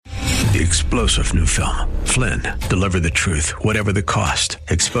The explosive new film, Flynn, deliver the truth, whatever the cost,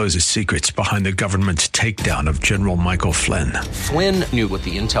 exposes secrets behind the government's takedown of General Michael Flynn. Flynn knew what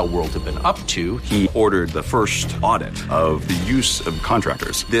the intel world had been up to. He ordered the first audit of the use of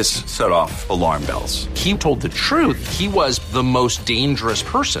contractors. This set off alarm bells. He told the truth. He was the most dangerous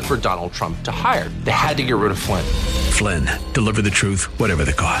person for Donald Trump to hire. They had to get rid of Flynn. Flynn, deliver the truth, whatever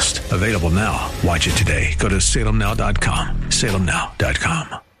the cost. Available now. Watch it today. Go to salemnow.com.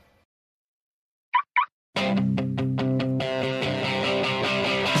 salemnow.com.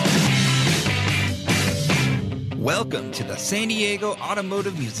 Welcome to the San Diego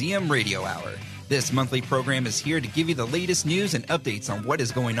Automotive Museum Radio Hour. This monthly program is here to give you the latest news and updates on what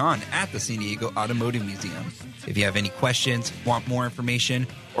is going on at the San Diego Automotive Museum. If you have any questions, want more information,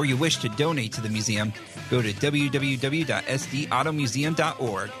 or you wish to donate to the museum, go to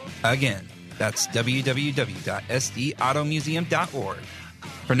www.sdautomuseum.org. Again, that's www.sdautomuseum.org.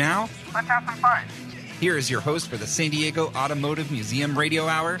 For now, let's have some fun. Here is your host for the San Diego Automotive Museum Radio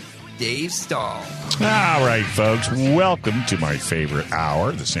Hour, Dave Stahl. All right, folks, welcome to my favorite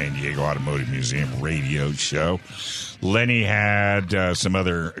hour, the San Diego Automotive Museum radio show. Lenny had some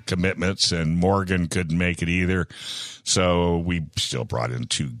other commitments, and Morgan couldn't make it either. So we still brought in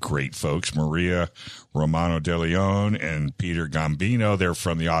two great folks, Maria Romano De Leon and Peter Gambino. They're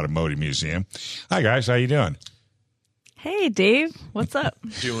from the Automotive Museum. Hi, guys. How you doing? Hey, Dave. What's up?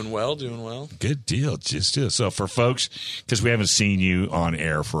 Doing well, doing well. Good deal. Just so for folks, because we haven't seen you on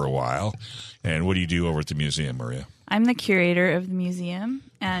air for a while, and what do you do over at the museum, Maria? I'm the curator of the museum,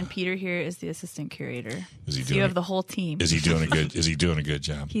 and Peter here is the assistant curator. So you have the whole team. Is he doing a good? Is he doing a good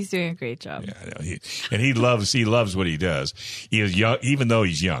job? He's doing a great job. Yeah, I know. He loves what he does. He is young, even though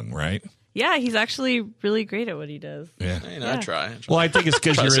he's young, right? Yeah, he's actually really great at what he does. Yeah, I try. Well, I think it's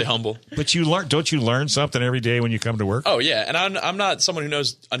because you're humble. But you learn, don't you learn something every day when you come to work? Oh yeah, and I'm not someone who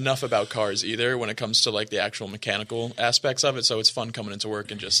knows enough about cars either when it comes to like the actual mechanical aspects of it. So it's fun coming into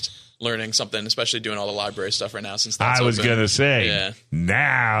work and just learning something, especially doing all the library stuff right now since that's I was open. gonna say, yeah.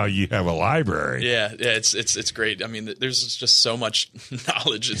 Now you have a library. Yeah, it's great. I mean, there's just so much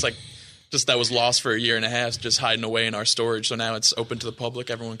knowledge. It's like. Just that was lost for a year and a half, just hiding away in our storage. So now it's open to the public.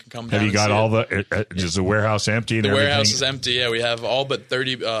 Everyone can come down. Have you got all the? Is the warehouse empty? And the everything? warehouse is empty. Yeah, we have all but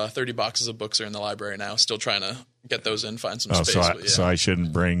 30 boxes of books are in the library now. Still trying to get those in, find some space. So I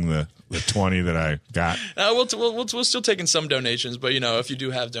shouldn't bring the 20 that I got. We're still taking some donations, but if you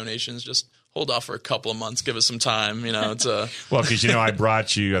do have donations, just hold off for a couple of months. Give us some time. It's well, because I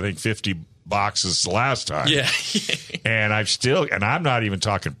brought you, I think 50 boxes last time. Yeah. And I'm not even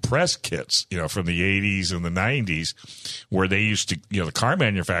talking press kits, from the 80s and the 90s, where they used to, the car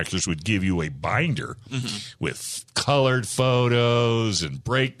manufacturers would give you a binder with colored photos and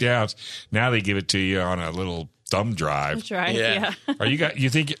breakdowns. Now they give it to you on a little thumb drive. That's right. Yeah.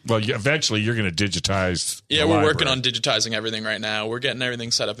 Eventually you're going to digitize. Yeah, we're working on digitizing everything right now. We're getting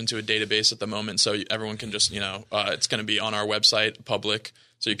everything set up into a database at the moment, so everyone can just, it's going to be on our website, public.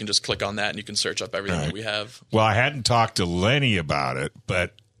 So you can just click on that and you can search up everything that we have. Well, I hadn't talked to Lenny about it,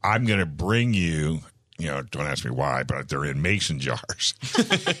 but I'm going to bring you, don't ask me why, but they're in mason jars.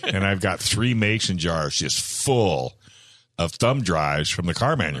 And I've got 3 mason jars just full of thumb drives from the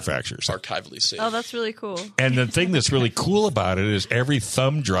car manufacturers. Archivally saved. Oh, that's really cool. And the thing that's really cool about it is every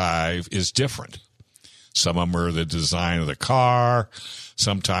thumb drive is different. Some of them are the design of the car.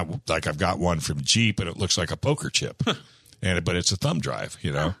 Sometimes, like I've got one from Jeep and it looks like a poker chip. But it's a thumb drive,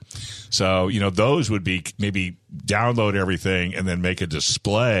 So, those would be maybe download everything and then make a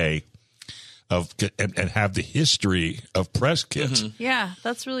display of and have the history of press kits. Mm-hmm. Yeah,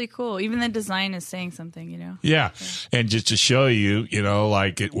 that's really cool. Even the design is saying something, Yeah. And just to show you,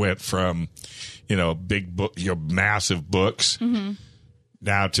 like it went from, big book, massive books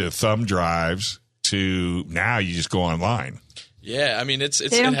now to thumb drives to now you just go online. Yeah, I mean, they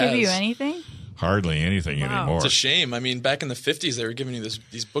don't give you anything? Hardly anything anymore. It's a shame. I mean, back in the 50s, they were giving you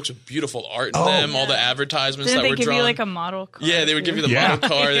these books with beautiful art in them, all the advertisements Didn't that they were give drawn. you like a model car? Yeah, they would give you the model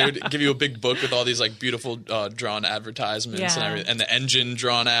car. They would give you a big book with all these like beautiful drawn advertisements and everything, and the engine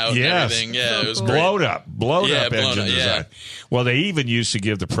drawn out and everything. Yeah, so it was cool. blown up engine design. Yeah. Well, they even used to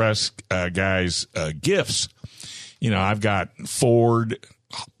give the press guys gifts. I've got Ford,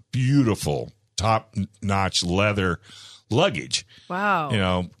 beautiful, top-notch leather luggage.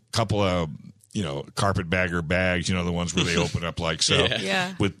 Wow. Couple of carpetbagger bags, the ones where they open up like so,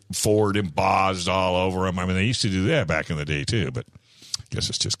 with Ford embossed all over them. I mean, they used to do that back in the day too, but I guess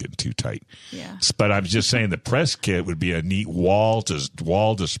it's just getting too tight. Yeah. But I'm just saying the press kit would be a neat wall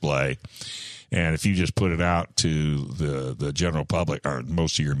display. And if you just put it out to the general public or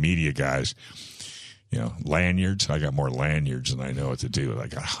most of your media guys, lanyards. I got more lanyards than I know what to do with. I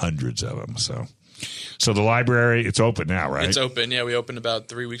got hundreds of them. So the library, it's open now, right? It's open. Yeah, we opened about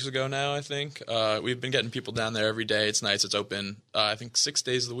 3 weeks ago now, I think. We've been getting people down there every day. It's nice. It's open, I think, 6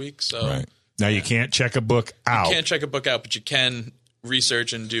 days of the week. So right. Now, you can't check a book out. You can't check a book out, but you can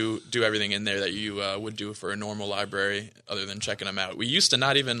research and do everything in there that you would do for a normal library other than checking them out. We used to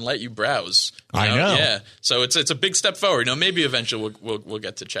not even let you browse. I know. Yeah. So it's a big step forward. Maybe eventually we'll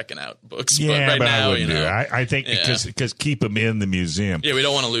get to checking out books. Yeah, but right now, I wouldn't do it. I think because keep them in the museum. Yeah, we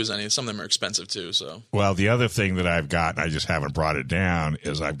don't want to lose any. Some of them are expensive too. So well, the other thing that I've got, and I just haven't brought it down,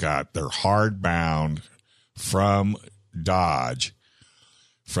 is I've got they're hardbound from Dodge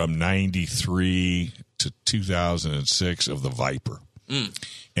from 93 to 2006 of the Viper.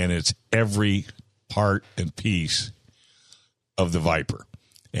 And it's every part and piece of the Viper.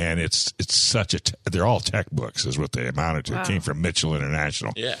 And it's such they're all tech books is what they amounted to. Wow. It came from Mitchell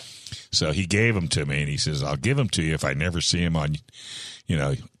International. Yeah. So he gave them to me and he says, I'll give them to you if I never see them on,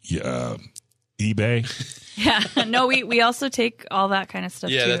 eBay. Yeah. No, we also take all that kind of stuff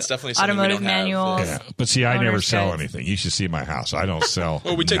too. Yeah, that's definitely something we automotive don't have. manuals. Yeah. But see, I never sell anything. You should see my house. I don't sell.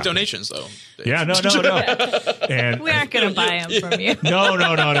 Well, we take donations though. Yeah, no. And we aren't going to buy them from you. No.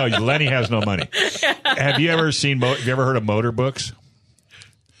 Lenny has no money. Have you ever heard of Motor Books?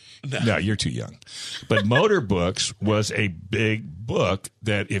 No, you're too young. But Motor Books was a big book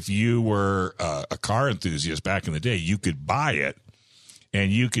that if you were a car enthusiast back in the day, you could buy it. And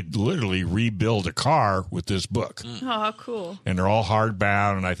you could literally rebuild a car with this book. Oh, how cool. And they're all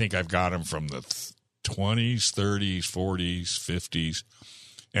hardbound, and I think I've got them from the 20s, 30s, 40s, 50s,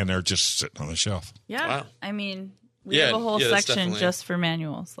 and they're just sitting on the shelf. Yeah. Wow. I mean, we have a whole section just for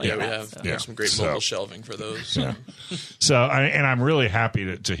manuals. We have some great mobile shelving for those. Yeah. So, I'm really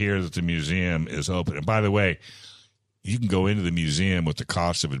happy to hear that the museum is open. And by the way, you can go into the museum with the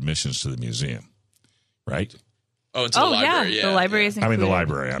cost of admissions to the museum, right? Oh, into the library, yeah. The library is included. The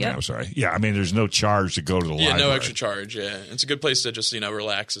library. I'm sorry. Yeah, there's no charge to go to the library. Yeah, no extra charge, yeah. It's a good place to just,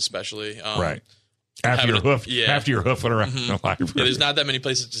 relax, especially. Right. After you're hoofing around the library. Yeah, there's not that many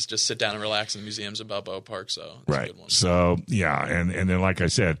places to just sit down and relax in the museums at Balboa Park, so it's a good one. So, yeah, and then like I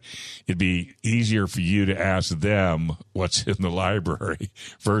said, it'd be easier for you to ask them what's in the library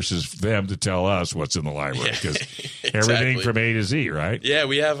versus them to tell us what's in the library because everything from A to Z, right? Yeah,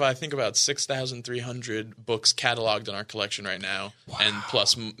 we have, I think, about 6,300 books cataloged in our collection right now, and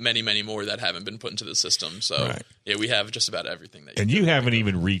plus many, many more that haven't been put into the system. So, yeah, we have just about everything. And you haven't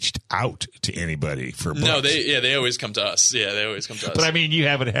even reached out to anybody for books. No, they always come to us. Yeah, they always come to us. But I mean, you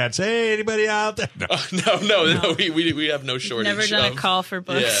haven't had say anybody out there. No. We have no shortage. Never done a call for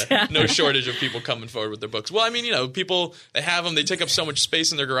books. Yeah, no shortage of people coming forward with their books. Well, I mean, people they have them. They take up so much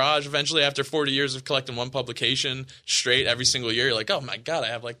space in their garage. Eventually, after 40 years of collecting one publication straight every single year, you're like, oh my god, I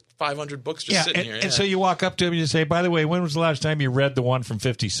have like 500 books just sitting here. And so you walk up to them and you say, by the way, when was the last time you read the one from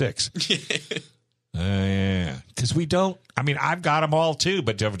 56? Yeah, because we don't. I mean, I've got them all too,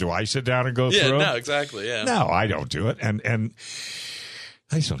 but do I sit down and go through them? No, exactly. Yeah, no, I don't do it, and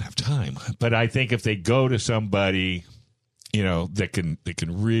I just don't have time. But I think if they go to somebody, that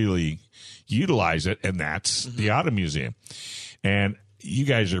can really utilize it, and that's the Auto Museum. And you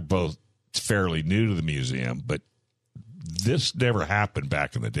guys are both fairly new to the museum, but this never happened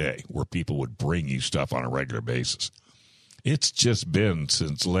back in the day where people would bring you stuff on a regular basis. It's just been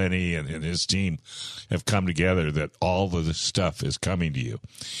since Lenny and his team have come together that all of this stuff is coming to you.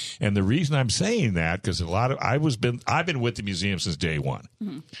 And the reason I'm saying that, because I've been with the museum since day one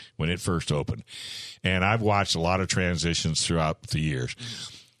when it first opened. And I've watched a lot of transitions throughout the years,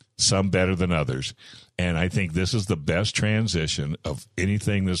 some better than others. And I think this is the best transition of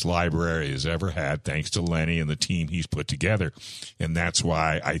anything this library has ever had, thanks to Lenny and the team he's put together. And that's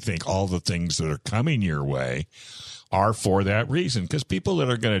why I think all the things that are coming your way are for that reason, because people that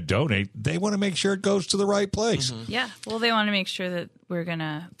are going to donate, they want to make sure it goes to the right place. Yeah. Well, they want to make sure that we're going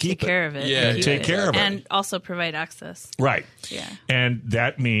to take care of it. Yeah, and take care of it. And also provide access. Right. Yeah. And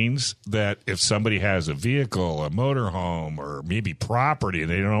that means that if somebody has a vehicle, a motorhome, or maybe property,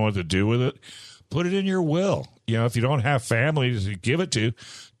 and they don't know what to do with it, put it in your will. If you don't have family to give it to,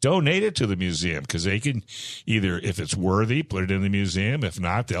 donate it to the museum, because they can either, if it's worthy, put it in the museum. If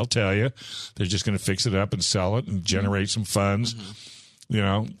not, they'll tell you they're just going to fix it up and sell it and generate some funds.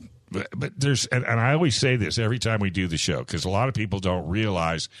 But there's, and I always say this every time we do the show, because a lot of people don't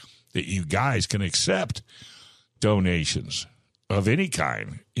realize that you guys can accept donations of any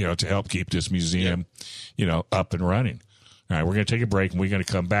kind, to help keep this museum, up and running. All right, we're going to take a break, and we're going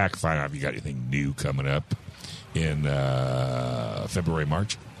to come back and find out if you got anything new coming up in February,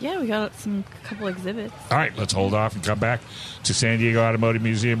 March? Yeah, we got a couple exhibits. All right, let's hold off and come back to San Diego Automotive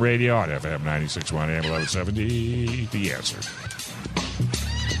Museum Radio on FM 96.1 AM 1170. The Answer.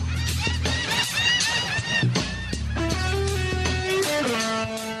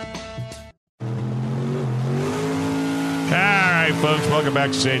 All right, folks, welcome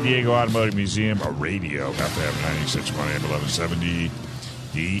back to San Diego Automotive Museum Radio, FM 96.1 AM 1170.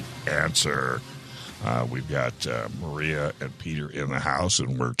 The Answer. We've got Maria and Peter in the house,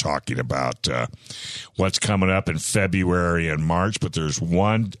 and we're talking about what's coming up in February and March. But there's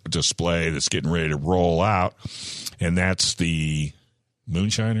one display that's getting ready to roll out, and that's the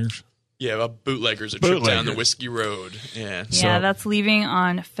Moonshiners. Yeah, about bootleggers, a trip down the Whiskey Road. Yeah, that's leaving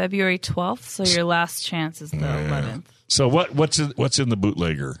on February 12th, so your last chance is the 11th. So what's in the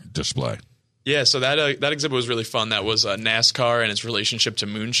bootlegger display? Yeah, so that exhibit was really fun. That was NASCAR and its relationship to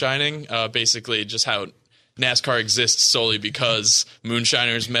moonshining. Basically, just how NASCAR exists solely because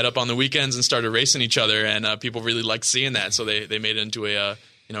moonshiners met up on the weekends and started racing each other, and people really liked seeing that. So they made it into a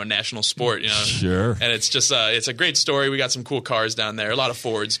national sport. Sure. And it's just it's a great story. We got some cool cars down there, a lot of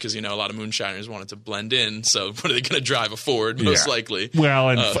Fords because a lot of moonshiners wanted to blend in. So what are they going to drive? A Ford, most likely. Well,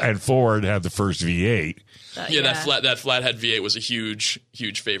 and Ford had the first V8. That flathead V8 was a huge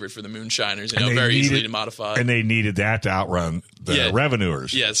favorite for the moonshiners. Very easy to modify, and they needed that to outrun the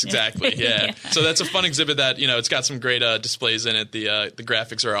revenuers. Yes, exactly. Yeah. So that's a fun exhibit. That it's got some great displays in it. The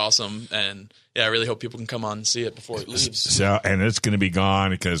graphics are awesome, and I really hope people can come on and see it before it leaves. So, and it's going to be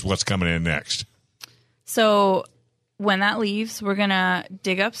gone because what's coming in next? So when that leaves, we're gonna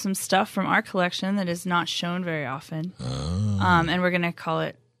dig up some stuff from our collection that is not shown very often, and we're gonna call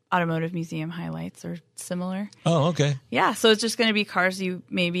it Automotive Museum Highlights or similar. Oh, okay. Yeah, so it's just going to be cars you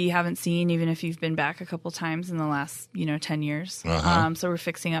maybe haven't seen, even if you've been back a couple times in the last 10 years. So we're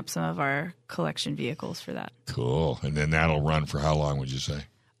fixing up some of our collection vehicles for that. Cool. And then that'll run for how long, would you say?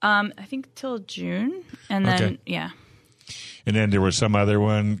 I think till June, and then And then there was some other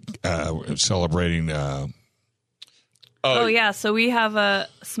one celebrating. Oh, yeah. So we have a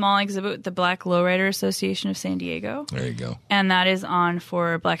small exhibit with the Black Lowrider Association of San Diego. There you go. And that is on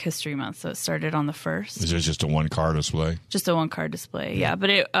for Black History Month. So it started on the 1st. Is it just a one-car display? Just a one-car display, yeah.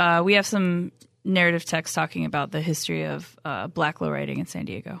 But we have some narrative text talking about the history of black lowriding in San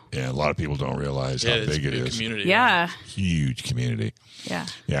Diego. Yeah, a lot of people don't realize how big it is. Community. Yeah. Huge community. Yeah.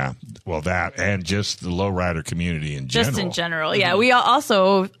 Yeah. Well, that and just the lowrider community in general. Just in general. Yeah. We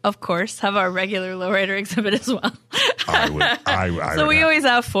also, of course, have our regular lowrider exhibit as well. So we always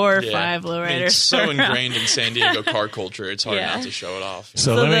have 4 or 5 lowriders. It's so ingrained in San Diego car culture. It's hard not to show it off.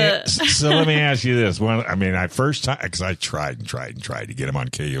 So let me ask you this. First time, because I tried to get them on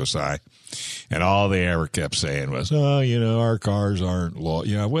KUSI. And all they ever kept saying was, our cars aren't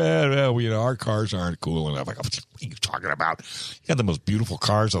our cars aren't cool enough. Like, what are you talking about? You got the most beautiful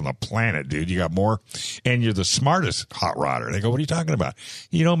cars on the planet, dude. You got more, and you're the smartest hot rodder. They go, what are you talking about?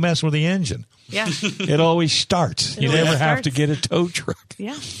 You don't mess with the engine. Yeah. It always starts. You never have to get a tow truck.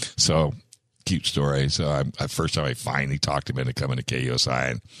 Yeah. So, cute story. So, first time I finally talked him into coming to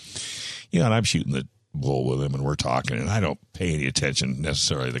KUSI, and, and I'm shooting the bull with him, and we're talking, and I don't pay any attention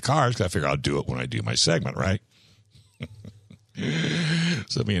necessarily to the cars because I figure I'll do it when I do my segment, right?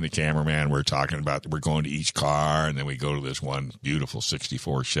 So me and the cameraman, we're talking about, we're going to each car, and then we go to this one beautiful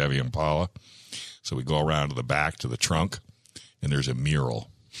 64 Chevy Impala. So we go around to the back to the trunk, and there's a mural.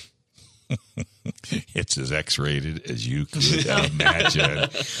 It's as X-rated as you could imagine.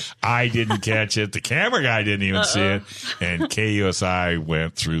 I didn't catch it. The camera guy didn't even see it. And KUSI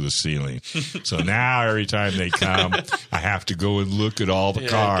went through the ceiling. So now every time they come, I have to go and look at all the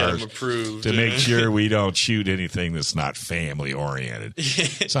cars to make sure we don't shoot anything that's not family oriented.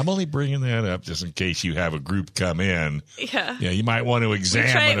 So I'm only bringing that up just in case you have a group come in. Yeah. You might want to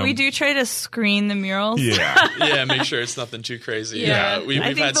examine them. We do try to screen the murals. Yeah. Yeah, make sure it's nothing too crazy. Yeah. We've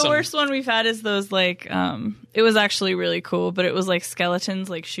I think had the worst one we've had is those it was actually really cool, but it was like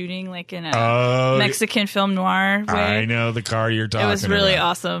skeletons shooting in a Mexican film noir way. I know the car you're talking about. It was really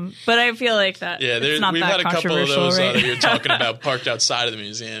awesome, but I feel like that it's not we've that had a couple of those right? that you're talking about parked outside of the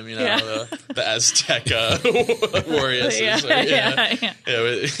museum, the Aztec warriors.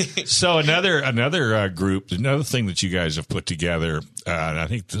 So another group, another thing that you guys have put together, and I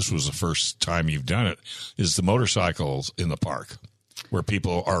think this was the first time you've done it, is the motorcycles in the park. Where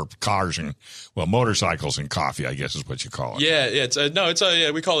people are motorcycles and coffee, I guess is what you call it.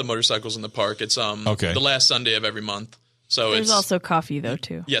 Yeah, we call it motorcycles in the park. It's the last Sunday of every month. So there's also coffee though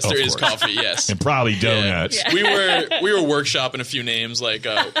too. Yes, there is coffee. Yes, and probably donuts. Yeah. We were workshopping a few names what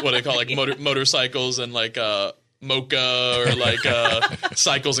they call motorcycles and mocha or like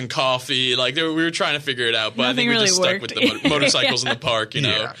cycles and coffee. Like we were trying to figure it out, but Nothing I think we just really stuck with the motorcycles in the park, you know.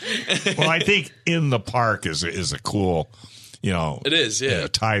 Yeah. Well, I think in the park is a cool, it is, yeah.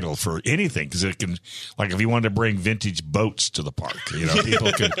 Title for anything, because it can, like, if you wanted to bring vintage boats to the park,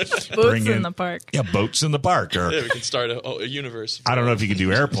 people can bring in the park. Yeah, boats in the park. Or Yeah, we can start a universe. I don't know if you can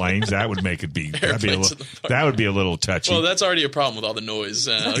do airplanes. That would make it that would be a little touchy. Well, that's already a problem with all the noise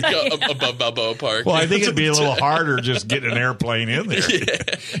above Balboa Park. Well, I think it'd be a little harder just getting an airplane in there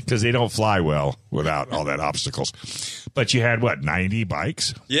because they don't fly well without all that obstacles. But you had, 90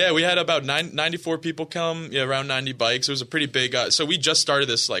 bikes? Yeah, we had about 94 people come, around 90 bikes. It was a pretty big so we just started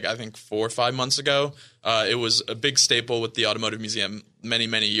this, I think 4 or 5 months ago. It was a big staple with the Automotive Museum many,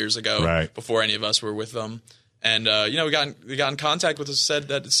 many years ago, right, before any of us were with them. And, we got in contact with us, said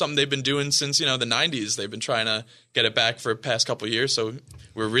that it's something they've been doing since, the 90s. They've been trying to get it back for the past couple of years. So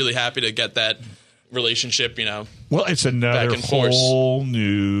we're really happy to get that relationship, Well, it's another whole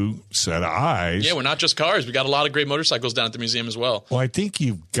new set of eyes. Yeah, we're not just cars. We got a lot of great motorcycles down at the museum as well. Well, I think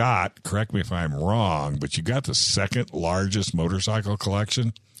you've got, correct me if I'm wrong, but you got the second largest motorcycle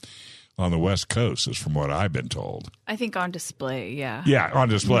collection on the West Coast, is from what I've been told. I think on display, yeah. Yeah, on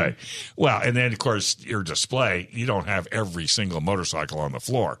display. Well, and then, of course, your display, you don't have every single motorcycle on the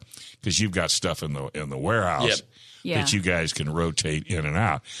floor because you've got stuff in the warehouse. Yep. Yeah. That you guys can rotate in and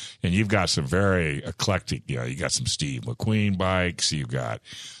out. And you've got some very eclectic, you got some Steve McQueen bikes, you've got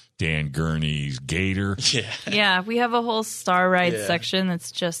Dan Gurney's Gator. Yeah, we have a whole Star Ride section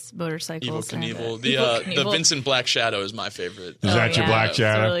that's just motorcycles. Evel Knievel. The Vincent Black Shadow is my favorite. Is that your Black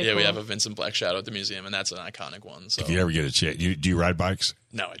Shadow? Really cool. We have a Vincent Black Shadow at the museum, and that's an iconic one. So. If you ever get a chance, do you ride bikes?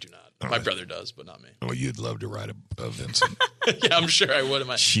 No, I do not. My brother does, but not me. Well, you'd love to ride a Vincent. Yeah, I'm sure I would. I'm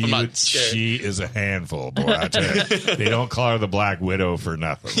not scared. She is a handful, boy, I tell you. They don't call her the Black Widow for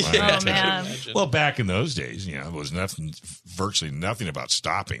nothing. Oh, man. Well, back in those days, it was virtually nothing about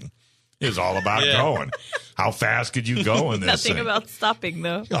stopping. It was all about going. How fast could you go in this Nothing thing? about stopping,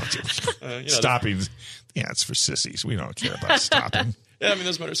 though. Stopping, it's for sissies. We don't care about stopping. Yeah, I mean,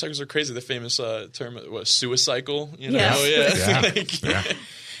 those motorcycles are crazy. The famous term, suicycle, Yes.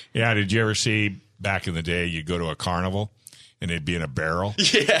 Yeah, did you ever see back in the day, you'd go to a carnival and they'd be in a barrel?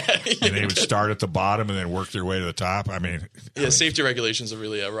 Yeah. And they would start at the bottom and then work their way to the top? I mean, safety regulations have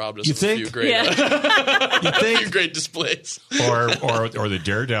really robbed us You of think? a few great, great displays. Or the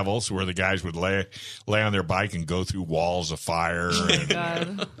Daredevils, where the guys would lay on their bike and go through walls of fire. And,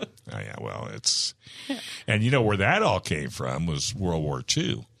 God. Oh, yeah, well, it's... And where that all came from was World War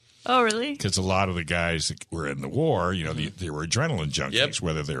II. Oh, really? Because a lot of the guys that were in the war, they were adrenaline junkies,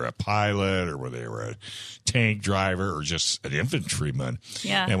 whether they're a pilot or whether they were a tank driver or just an infantryman.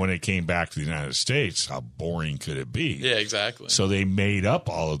 Yeah. And when they came back to the United States, how boring could it be? Yeah, exactly. So they made up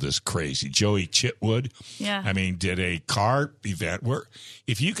all of this crazy. Joey Chitwood, did a car event where,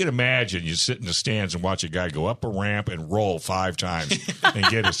 if you can imagine, you sit in the stands and watch a guy go up a ramp and roll 5 times and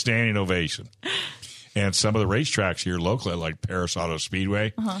get a standing ovation. And some of the racetracks here locally, like Paris Auto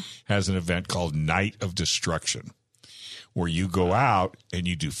Speedway, has an event called Night of Destruction, where you go out and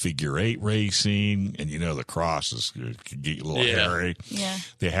you do figure 8 racing, and the crosses can get a little hairy. Yeah.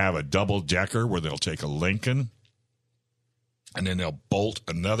 They have a double-decker where they'll take a Lincoln, and then they'll bolt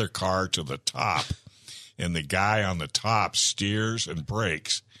another car to the top, and the guy on the top steers and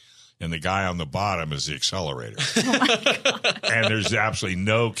brakes, and the guy on the bottom is the accelerator. Oh my God. And there's absolutely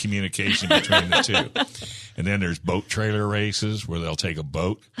no communication between the two. And then there's boat trailer races where they'll take a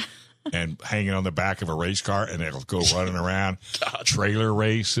boat and hang it on the back of a race car and it'll go running around. Trailer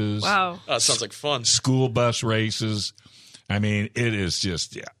races. Wow. Oh, that sounds like fun. School bus races. I mean, it is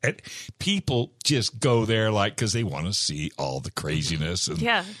just, people just go there because they want to see all the craziness. And,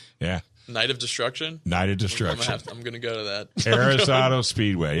 yeah. Night of Destruction? Night of Destruction. I'm going to go to that. Paris Auto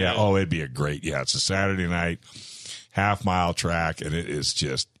Speedway. Yeah. Oh, it'd be a great, it's a Saturday night, half-mile track, and it is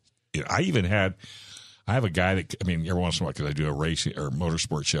just, I have a guy that, every once in a while, because I do a racing or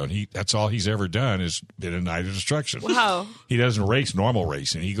motorsport show, and that's all he's ever done is been a Night of Destruction. Wow. He doesn't race normal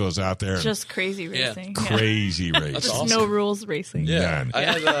racing. He goes out there. Just crazy racing. Crazy racing. That's Just awesome. no rules racing. Yeah.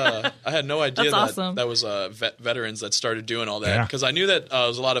 I had no idea That's that awesome. that was veterans that started doing all that, because I knew that there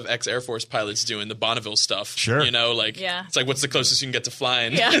was a lot of ex-Air Force pilots doing the Bonneville stuff. Sure. It's like, what's the closest you can get to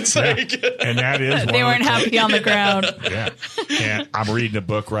flying? Yeah. It's like, and that is They weren't happy on the ground. Yeah. And I'm reading a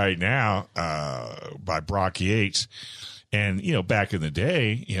book right now by Brock Yates. And, back in the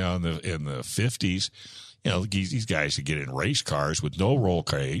day, in the 50s, these guys would get in race cars with no roll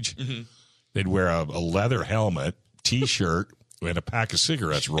cage. Mm-hmm. They'd wear a leather helmet, T-shirt, and a pack of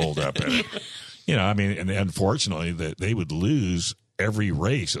cigarettes rolled up in it. And unfortunately, they would lose every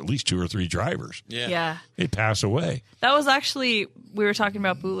race, at least 2 or 3 drivers. Yeah. They pass away. That was actually, we were talking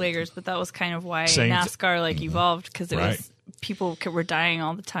about bootleggers, but that was kind of why NASCAR evolved, because it was people were dying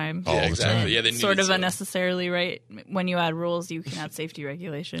all the time. All the time. Yeah, they sort of unnecessarily, right? When you add rules, you can add safety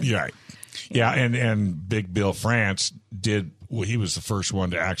regulations. Yeah, right. Yeah, and Big Bill France he was the first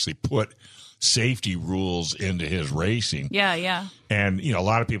one to actually put safety rules into his racing. Yeah. And, a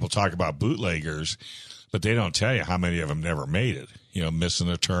lot of people talk about bootleggers, but they don't tell you how many of them never made it. Missing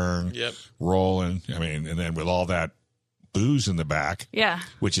a turn, rolling. I mean, and then with all that booze in the back,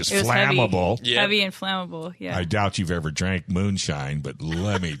 which is flammable. Heavy and flammable, I doubt you've ever drank moonshine, but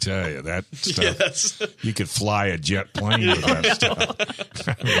let me tell you, that stuff, you could fly a jet plane with that stuff.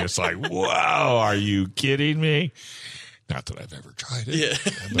 I mean, it's like, wow, are you kidding me? Not that I've ever tried it,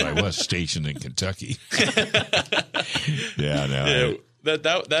 but I was stationed in Kentucky.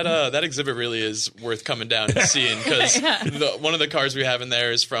 That exhibit really is worth coming down and seeing, because one of the cars we have in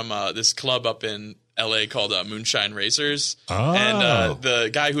there is from this club up in LA called Moonshine Racers. And the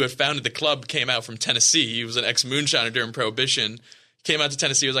guy who had founded the club came out from Tennessee. He was an ex-moonshiner during Prohibition. Came out to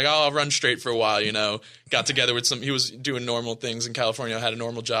Tennessee, was like, I'll run straight for a while, Got together with he was doing normal things in California, had a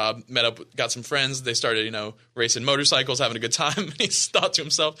normal job, met up, got some friends. They started, racing motorcycles, having a good time. And he thought to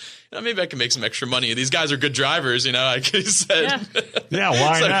himself, maybe I can make some extra money. These guys are good drivers, he said. Yeah,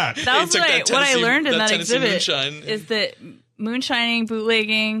 why not? That was what I learned in that exhibit is that moonshining,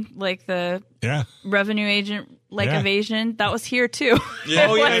 bootlegging, like the revenue agent evasion, that was here too. Yeah.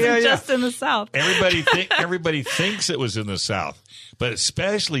 It wasn't just in the South. Everybody thinks it was in the South, but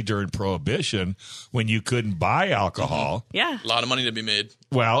especially during Prohibition when you couldn't buy alcohol. Yeah. A lot of money to be made.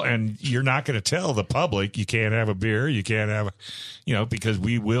 Well, and you're not going to tell the public you can't have a beer, you can't have because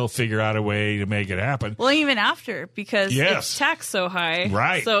we will figure out a way to make it happen. Well, even after, because it's taxed so high.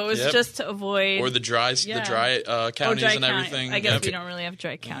 Right. So it was just to avoid. Or the dry counties and everything. I guess we don't really have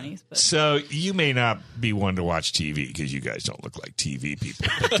dry counties. But. So you may not be one to watch TV because you guys don't look like TV people.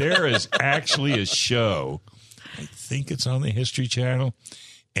 But there is actually a show, I think it's on the History Channel,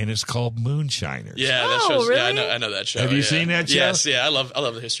 and it's called Moonshiners. Yeah, that show's, really? I know that show. Have you seen that show? Yes, I love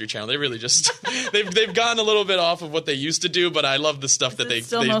the History Channel. They really just they've gone a little bit off of what they used to do, but I love the stuff that they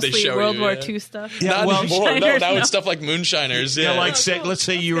still they mostly show World you. War II stuff. Yeah, Not anymore. No, now it's stuff like Moonshiners. Yeah, let's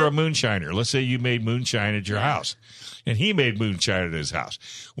say you were a moonshiner. Let's say you made moonshine at your house, and he made moonshine at his house.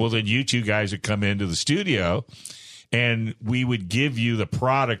 Well, then you two guys would come into the studio, and we would give you the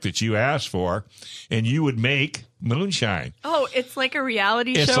product that you asked for, and you would make moonshine. Oh, it's like a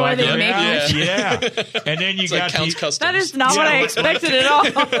reality show where they make moonshine. Yeah. And then you got Count's Customs. That is not what I expected at all.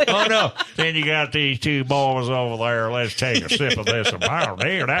 Oh, no. Then you got these two boys over there. Let's take a sip of this.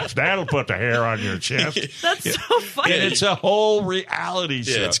 That'll put the hair on your chest. That's so funny. And it's a whole reality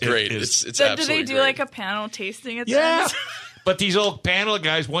show. Yeah, it's great. It's so absolutely do they do great. like a panel tasting at the Yeah. end? But these old panel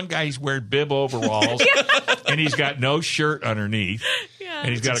guys, one guy, he's wearing bib overalls, and he's got no shirt underneath. Yeah. And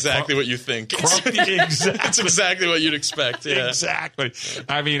he's got exactly what you think. Exactly. It's exactly what you'd expect. Yeah. Exactly.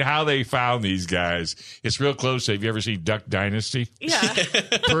 I mean, how they found these guys, it's real close. Have you ever seen Duck Dynasty? Yeah.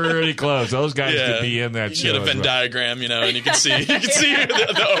 Pretty close. Those guys could be in that show. You get a Venn diagram, and you can see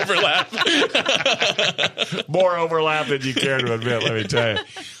the overlap. More overlap than you care to admit, let me tell you.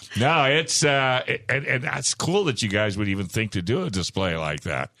 No, it's and that's cool that you guys would even think to do a display like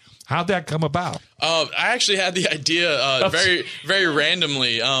that. How'd that come about? I actually had the idea very, very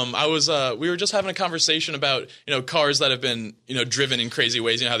randomly. We were just having a conversation about cars that have been driven in crazy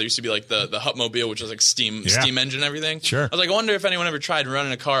ways. How there used to be like the Hupmobile, which was like steam engine and everything. Sure. I was like, I wonder if anyone ever tried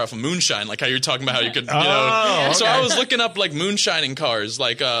running a car off of moonshine, like how you're talking about how you could. Okay. So I was looking up like moonshining cars,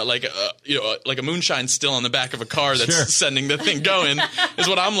 like a moonshine still on the back of a car that's sending the thing going is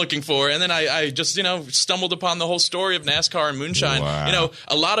what I'm looking for. And then I just stumbled upon the whole story of NASCAR and moonshine. Wow.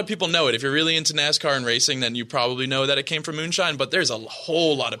 A lot of people know it. If you're really into NASCAR and racing, then you probably know that it came from moonshine. But there's a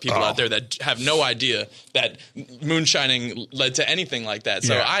whole lot of people out there that have no idea that moonshining led to anything like that.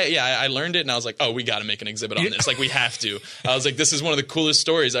 So I learned it, and I was like, oh, we got to make an exhibit on this. Like, we have to. I was like, this is one of the coolest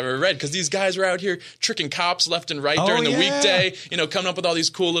stories I've ever read, because these guys were out here tricking cops left and right during the weekday. Coming up with all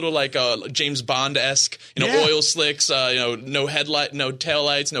these cool little like James Bond-esque, oil slicks. No headlight, no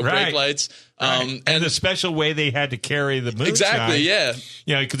taillights, no brake lights. And the special way they had to carry the moonshine. Exactly, yeah.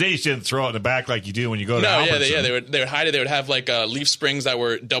 Because they just didn't throw it in the back like you do when you go to Albertson. They would hide it. They would have like leaf springs that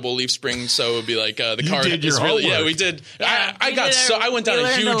were double leaf springs, so it would be like the car. Did your homework. Yeah, we did. Yeah, I went down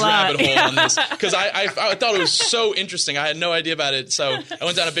a huge rabbit hole on this because I thought it was so interesting. I had no idea about it, so I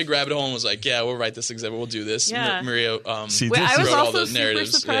went down a big rabbit hole and was like, yeah, we'll write this exhibit. We'll do this. Yeah. Maria I was wrote all also the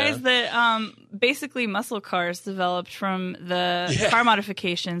narratives. super surprised that basically muscle cars developed from the car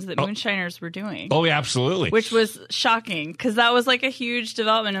modifications that moonshiners were doing. Oh, yeah, absolutely. Which was shocking because that was like a huge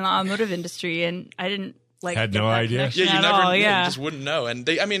development in the automotive industry, and I didn't had no idea. Yeah, you never you just wouldn't know. And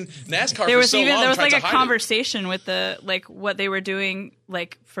NASCAR there was for so long there was tried like to a hide conversation with the what they were doing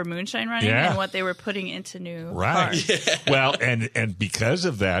for moonshine running and what they were putting into new cars. Yeah. Well, and because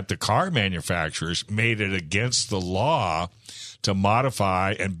of that, the car manufacturers made it against the law to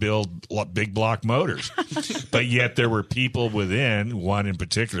modify and build big block motors. But yet there were people within, one in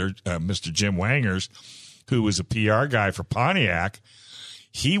particular, Mr. Jim Wangers, who was a PR guy for Pontiac.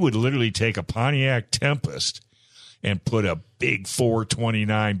 He would literally take a Pontiac Tempest and put a big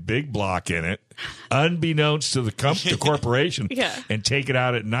 429 big block in it, unbeknownst to the corporation, and take it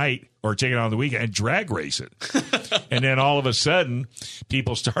out at night or take it on the weekend and drag race it. And then all of a sudden,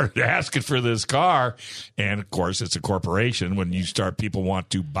 people started asking for this car. And, of course, it's a corporation. When you start, people want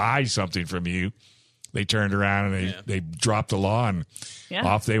to buy something from you. They turned around and they dropped the law and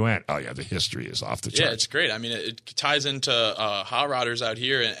off they went. Oh, yeah, the history is off the charts. Yeah, it's great. I mean, it ties into hot rodders out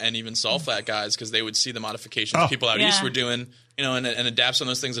here and even salt flat guys because they would see the modifications people out east were doing, and adapt some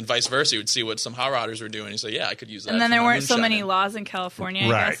of those things and vice versa. You would see what some hot rodders were doing. You say, yeah, I could use that. And then there weren't so many laws in California,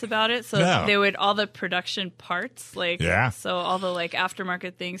 I guess, about it. So they would, all the production parts, so all the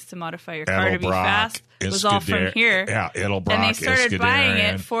aftermarket things to modify your car to be fast was all from here. Yeah, Edelbrock, and they started buying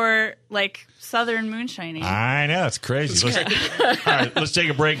it for Southern moonshining. I know, it's crazy. All right, let's take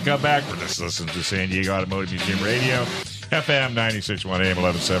a break and come back. We're just listening to San Diego Automotive Museum Radio, FM 96.1 AM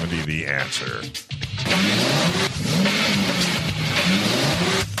 1170, The Answer.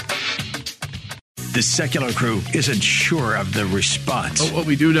 The secular crew isn't sure of the response. What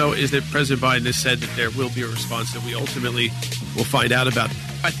we do know is that President Biden has said that there will be a response that we ultimately will find out about.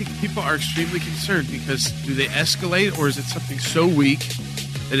 I think people are extremely concerned because do they escalate or is it something so weak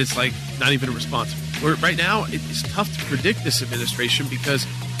that it's not even a response? Right now, it's tough to predict this administration because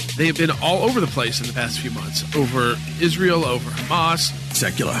they have been all over the place in the past few months over Israel, over Hamas.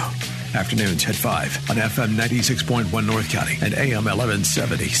 Secular. Afternoons at 5 on FM 96.1 North County and AM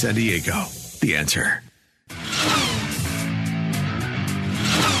 1170 San Diego. The Answer.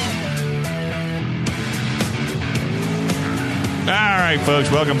 All right,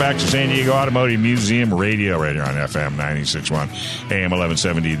 folks, welcome back to San Diego Automotive Museum Radio right here on FM 96.1, AM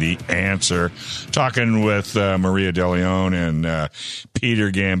 1170, The Answer. Talking with Maria DeLeon and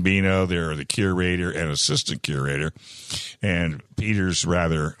Peter Gambino. They're the curator and assistant curator. And Peter's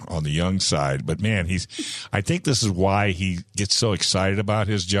rather on the young side. But, man, I think this is why he gets so excited about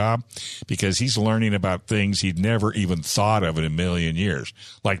his job, because he's learning about things he'd never even thought of in a million years,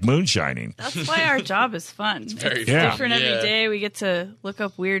 like moonshining. That's why our job is fun. It's different every day. We get to look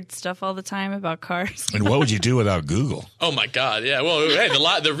up weird stuff all the time about cars. And what would you do without Google? Oh, my God, yeah. Well, hey,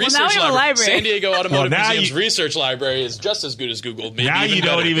 the research library. San Diego Automotive Museum's research library is just as good as Google. Maybe now you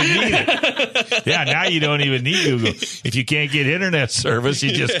don't even need it. Yeah, now you don't even need Google. If you can't get internet service,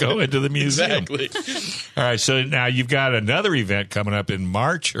 you just go into the museum. Exactly. All right, so now you've got another event coming up in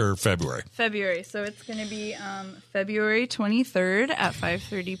March or February? February. So it's going to be February 23rd at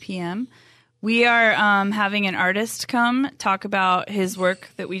 5:30 p.m. We are having an artist come talk about his work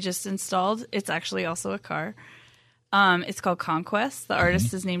that we just installed. It's actually also a car. It's called Conquest. The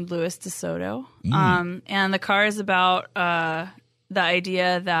artist is named Louis DeSoto. And the car is about the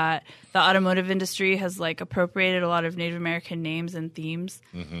idea that the automotive industry has appropriated a lot of Native American names and themes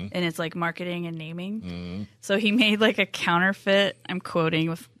in its marketing and naming. So he made a counterfeit, I'm quoting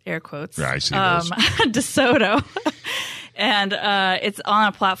with air quotes, I see those. DeSoto. And it's on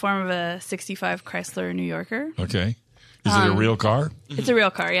a platform of a 65 Chrysler New Yorker. Okay. Is it a real car? It's a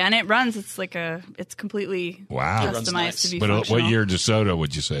real car, yeah, and it runs. It's completely customized to be functional. But what year DeSoto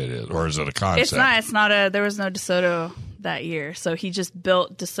would you say it is, or is it a concept? It's not a. There was no DeSoto that year, so he just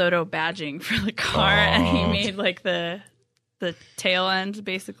built DeSoto badging for the car, and he made the tail end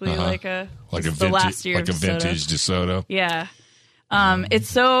basically the last year of DeSoto. Vintage DeSoto. Yeah, it's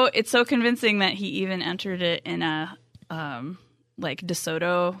so convincing that he even entered it in a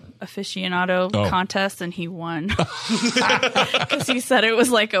DeSoto aficionado contest, and he won because he said it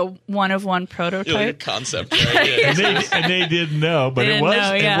was a one-of-one prototype. Yeah, a concept, right? Yeah. and they didn't know, but it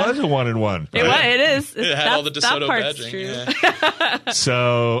was a one-in-one. Right? It is. It had all the DeSoto badging. Yeah.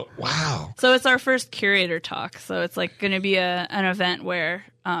 So, wow. So it's our first curator talk. So it's going to be an event where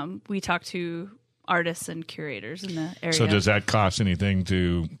we talk to artists and curators in the area. So does that cost anything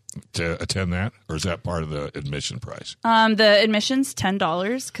to attend that, or is that part of the admission price? The admission's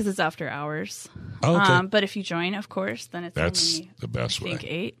 $10 because it's after hours. Oh, okay. But if you join, of course, then it's only, the best I think,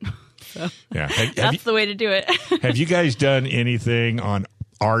 way. $8. So yeah, that's the way to do it. Have you guys done anything on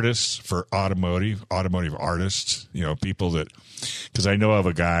artists for automotive artists, people that, because I know of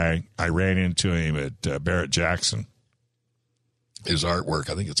a guy, I ran into him at Barrett-Jackson. His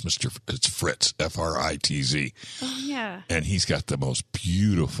artwork, I think it's Fritz, Fritz. Oh, yeah. And he's got the most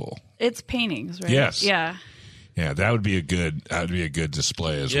beautiful. It's paintings, right? Yes. Yeah. Yeah, that would be a good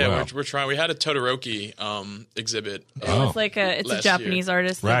display as well. Yeah, we're trying. We had a Todoroki exhibit. It's like it's a Japanese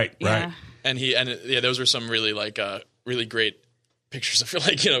artist. Right. And those were some really really great pictures of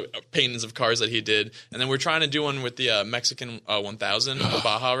paintings of cars that he did. And then we're trying to do one with the Mexican 1000, the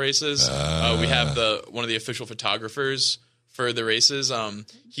Baja races. We have one of the official photographers for the races.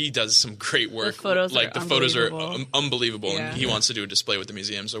 He does some great work. The photos are unbelievable. Yeah. And he wants to do a display with the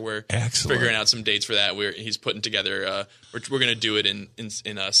museum. So we're Excellent. figuring out some dates for that. He's putting together. We're going to do it in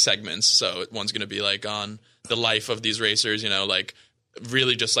segments. So one's going to be like on the life of these racers.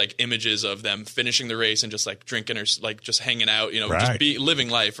 Really just like images of them finishing the race and just like drinking or like just hanging out. Just living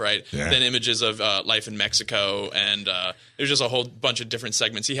life, right? Yeah. Then images of life in Mexico, and there's just a whole bunch of different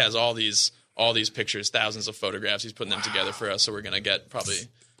segments. He has all these pictures, thousands of photographs. He's putting them together for us. So we're gonna get probably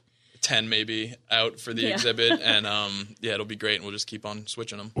 10 maybe out for the exhibit, and it'll be great. And we'll just keep on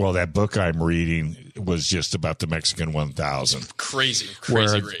switching them. Well, that book I'm reading was just about the Mexican 1000. Crazy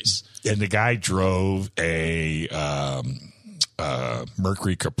race. And the guy drove a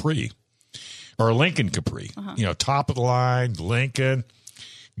Mercury Capri or a Lincoln Capri, top of the line Lincoln,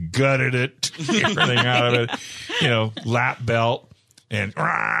 gutted it, everything out of it, lap belt, and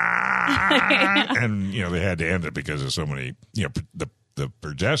and they had to end it because of so many, the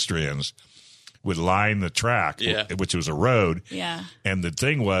pedestrians would line the track, which was a road. Yeah. And the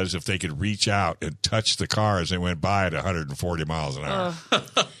thing was, if they could reach out and touch the car as they went by at 140 miles an hour.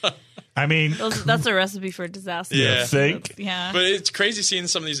 I mean, that's a recipe for disaster. Yeah. Think? Yeah. But it's crazy seeing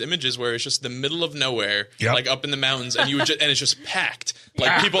some of these images where it's just the middle of nowhere, like up in the mountains, and and it's just packed,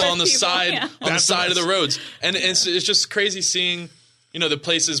 like people on the side of the roads, and it's just crazy seeing. The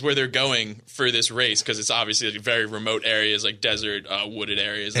places where they're going for this race, because it's obviously like very remote areas, like desert, wooded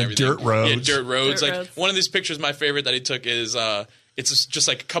areas, and everything. Dirt roads. Yeah, dirt roads. One of these pictures, my favorite that he took is it's just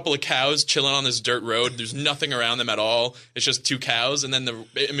like a couple of cows chilling on this dirt road. There's nothing around them at all. It's just two cows. And then the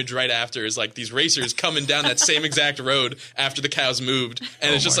image right after is like these racers coming down that same exact road after the cows moved.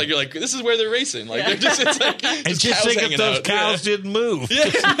 And it's just like, you're like, this is where they're racing. Like, they're just, it's like, and just think if those cows didn't move.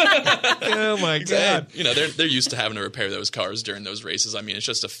 Yeah. Oh my God. They're used to having to repair those cars during those races. I mean, it's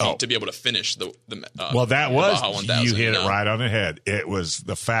just a feat to be able to finish the well, that was, Baja 1000, you hit it right on the head. It was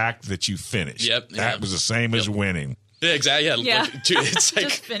the fact that you finished. Yep. That was the same as winning. Yeah, exactly. Yeah. It's like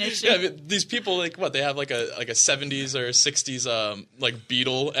just finish it. These people they have like a 70s or 60s like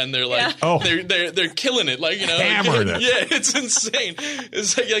Beetle, and they're like they're killing it, hammering it. Yeah, it's insane.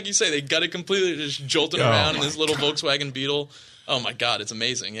 It's like you say, they got it completely, just jolting around in this little Volkswagen Beetle. Oh my God, it's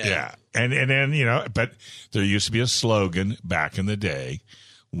amazing. Yeah. And then but there used to be a slogan back in the day: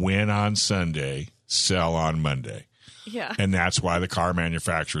 win on Sunday, sell on Monday. Yeah. And that's why the car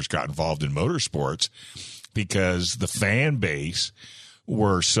manufacturers got involved in motorsports. Because the fan base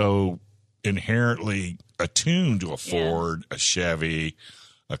were so inherently attuned to a Ford, a Chevy,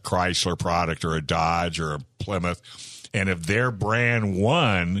 a Chrysler product, or a Dodge, or a Plymouth. And if their brand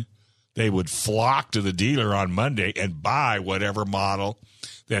won, they would flock to the dealer on Monday and buy whatever model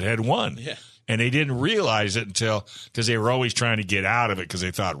that had won. Yeah. And they didn't realize it because they were always trying to get out of it because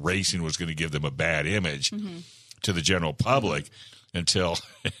they thought racing was going to give them a bad image to the general public. Until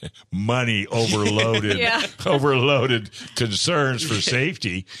money overloaded concerns for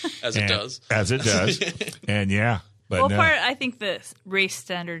safety. As it does. And but I think the race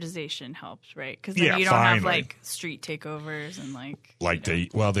standardization helps, right? Because then you don't have like street takeovers and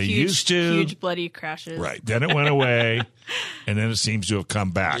they used to huge bloody crashes, right? Then it went away, and then it seems to have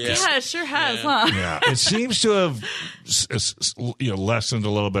come back. Yeah, it sure has, huh? Yeah, it seems to have lessened a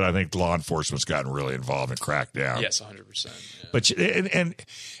little bit. I think law enforcement's gotten really involved and cracked down. Yes, 100%. But and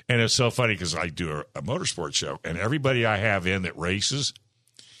it's so funny because I do a motorsports show, and everybody I have in that races,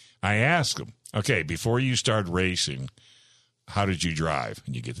 I ask them, okay, before you started racing, how did you drive?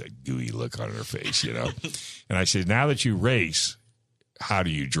 And you get that gooey look on their face, And I said, now that you race, how do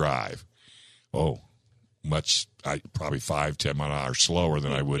you drive? Oh, probably 5-10 miles an hour slower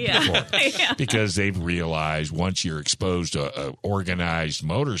than I would before. Because they've realized once you're exposed to organized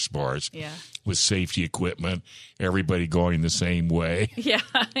motorsports with safety equipment, everybody going the same way. Yeah.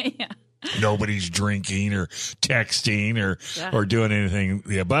 Nobody's drinking or texting or doing anything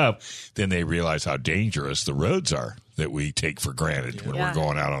the above, then they realize how dangerous the roads are that we take for granted when we're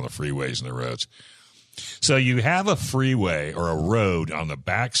going out on the freeways and the roads. So you have a freeway or a road on the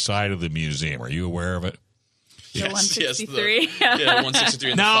back side of the museum. Are you aware of it? The Yes, 163. yeah, the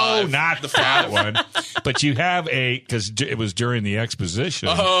 163 and the No, 5. not the that 5. one. But you have because it was during the exposition.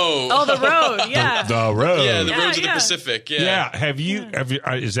 Oh, the road. Yeah. The road. Yeah, the Yeah, roads of the yeah. Pacific. Yeah. Yeah. Have you?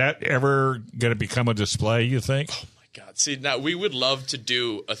 Is that ever going to become a display? You think? God, see, now we would love to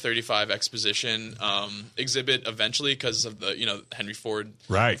do a 35 exposition exhibit eventually because of the Henry Ford,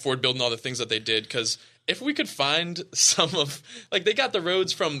 Right. Ford building all the things that they did. Because if we could find some of they got the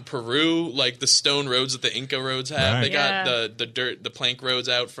roads from Peru, like the stone roads that the Inca roads have. Right. They got Yeah. the dirt, the plank roads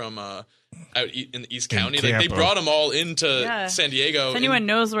out from out in the East County. In Like they Campo. brought them all into Yeah. San Diego. If anyone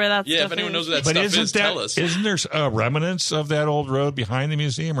knows where that yeah, stuff if anyone is. knows where that But stuff is, tell us. isn't there remnants of that old road behind the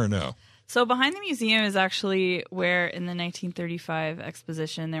museum or no? So behind the museum is actually where in the 1935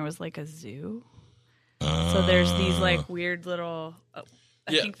 exposition there was like a zoo. So there's these like weird little.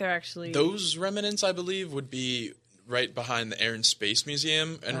 I Yeah. think they're actually Those remnants, I believe, would be right behind the Air and Space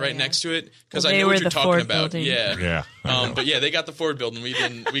Museum and right yeah. next to it because Well, I they know were what you're the talking Ford about. building. Yeah, Yeah. but yeah, they got the Ford building.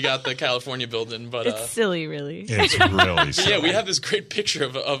 We got the California building, but It's silly, really. It's really silly. yeah, we have this great picture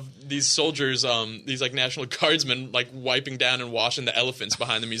of these soldiers, these like National Guardsmen, like wiping down and washing the elephants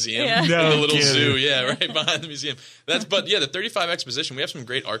behind the museum, Yeah. in No the little kidding. zoo. Yeah, right behind the museum. But yeah, the 35 exposition. We have some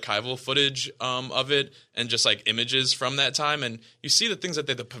great archival footage of it and just like images from that time, and you see the things that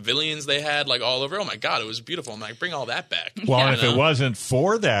the pavilions they had like all over. Oh my God, it was beautiful. I'm like, bring all that back. Well, You and if know? it wasn't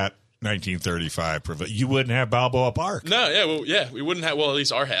for that 1935 pavilion, you wouldn't have Balboa Park. No, we wouldn't have. Well, at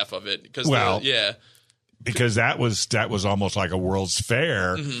least our half of it, because yeah, Because that was almost like a World's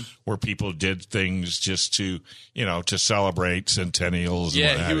Fair Mm-hmm. where people did things just to to celebrate centennials. and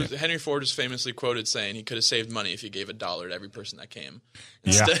what yeah. have you. Henry Ford is famously quoted saying he could have saved money if he gave $1 to every person that came,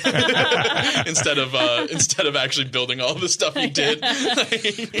 Yeah. instead of actually building all the stuff he did.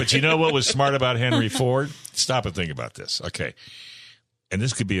 But you know what was smart about Henry Ford? Stop and think about this. Okay. And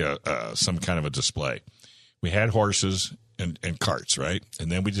this could be some kind of a display. We had horses and carts, right?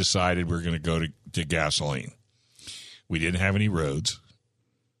 And then we decided we were going to go to gasoline. We didn't have any roads,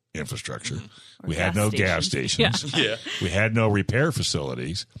 infrastructure. We had no gas stations. Yeah. We had no repair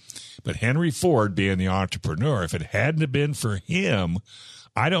facilities. But Henry Ford, being the entrepreneur, if it hadn't have been for him,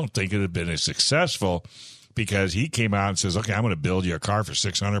 I don't think it would have been as successful because he came out and says, okay, I'm going to build you a car for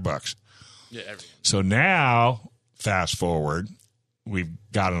 $600. Yeah, everything. So now, fast forward, we've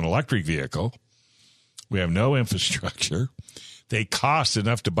got an electric vehicle. We have no infrastructure. They cost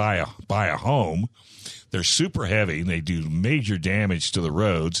enough to buy a home. They're super heavy and they do major damage to the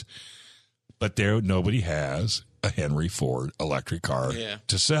roads. But nobody has a Henry Ford electric car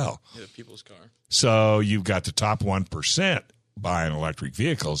to sell. Yeah, people's car. So you've got the top 1% buying electric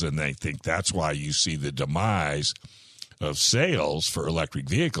vehicles, and they think that's why you see the demise of sales for electric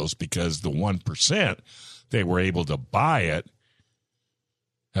vehicles, because the 1% they were able to buy it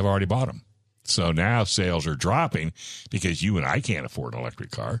have already bought them. So now sales are dropping because you and I can't afford an electric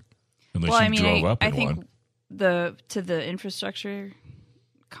car unless you drove up in I think one. to the infrastructure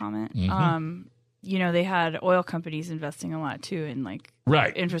comment, Mm-hmm. they had oil companies investing a lot too in like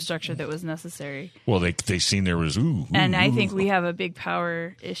Right. infrastructure that was necessary. Well, they seen there was And I think we have a big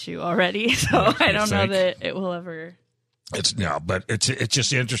power issue already, so I don't know that it will ever. But it's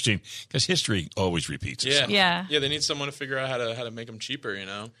just interesting because history always repeats itself. Yeah. Yeah, they need someone to figure out how to make them cheaper.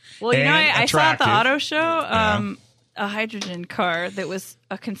 Well, And I saw at the attractive. auto show a hydrogen car that was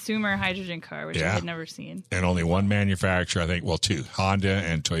a consumer hydrogen car, which I Yeah. had never seen. And only one manufacturer, I think, well, two, Honda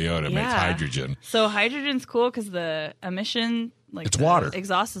and Toyota make hydrogen. So hydrogen's cool because the emission, It's the water.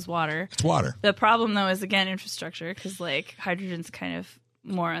 exhaust is water. It's water. The problem though is again infrastructure because like hydrogen's kind of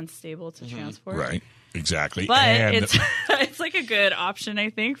more unstable to transport. Right. Exactly. But and it's it's like a good option,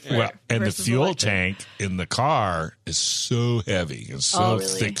 I think. For, and the versus fuel electric. tank in the car is so heavy and so really?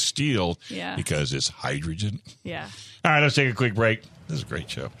 thick steel Yeah. because it's hydrogen. Yeah. All right, let's take a quick break. This is a great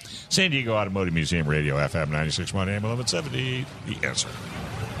show. San Diego Automotive Museum Radio, FM 96.1 AM 1170. The Answer.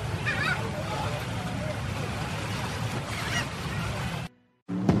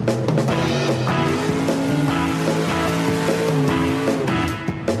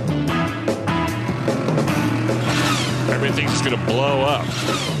 Everything's going to blow up.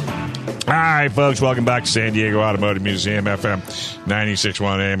 All right, folks, welcome back to San Diego Automotive Museum, FM 96.1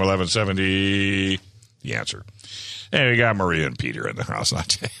 AM 1170. The Answer. And we got Maria and Peter in the house.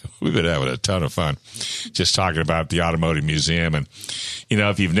 We've been having a ton of fun just talking about the Automotive Museum. And,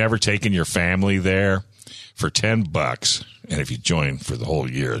 if you've never taken your family there for $10, and if you join for the whole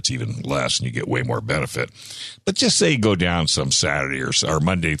year, it's even less and you get way more benefit. But just say you go down some Saturday or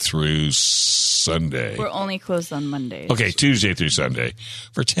Monday through Sunday. We're only closed on Mondays. Okay, Tuesday through Sunday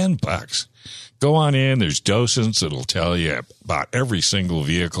for $10. Go on in. There's docents that'll tell you about every single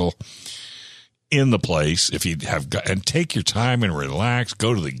vehicle. in the place if you have got, and take your time and relax.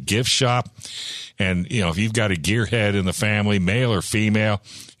 Go to the gift shop, and if you've got a gearhead in the family, male or female,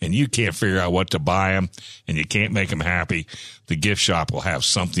 and you can't figure out what to buy them, and you can't make them happy, the gift shop will have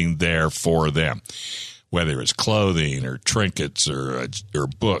something there for them. Whether it's clothing or trinkets or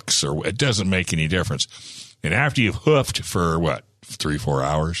books, or it doesn't make any difference. And after you've hoofed for 3-4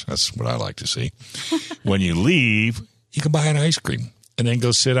 hours, that's what I like to see. When you leave, you can buy an ice cream and then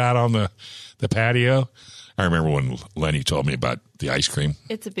go sit out on the patio. I remember when Lenny told me about the ice cream.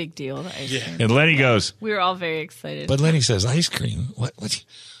 It's a big deal, the ice cream. And Lenny goes, we were all very excited. But Lenny says, ice cream? What?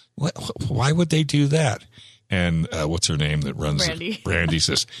 Why would they do that? And what's her name that runs Brandy. Brandy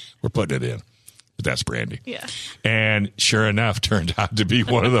says, we're putting it in. But that's Brandy. Yeah. And sure enough, turned out to be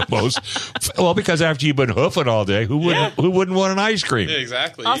one of the most, because after you've been hoofing all day, who wouldn't want an ice cream? Yeah,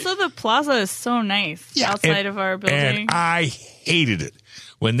 exactly. Also, the plaza is so nice outside of our building. And I hated it.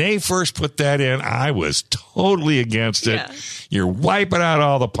 When they first put that in, I was totally against it. Yeah. You're wiping out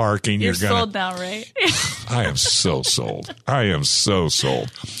all the parking. You're sold now, right? I am so sold. I am so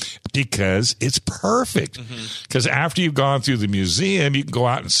sold. Because it's perfect. Because after you've gone through the museum, you can go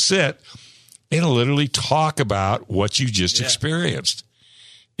out and sit and literally talk about what you just experienced.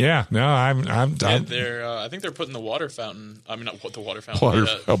 Yeah, no, I'm done. I think they're putting the water fountain. I mean, not the water fountain.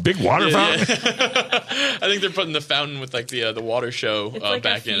 A big water fountain? I think they're putting the fountain with the water show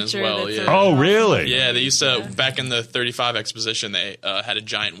back in as well. Yeah. Oh, really? Yeah, they used to back in the 35 exposition. They had a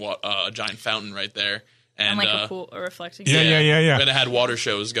giant fountain right there. And like a pool, a reflecting. Yeah. And it had water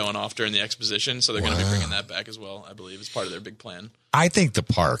shows going off during the exposition, so they're going to be bringing that back as well, I believe, as part of their big plan. I think the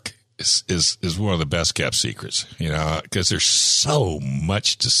park is one of the best kept secrets, because there's so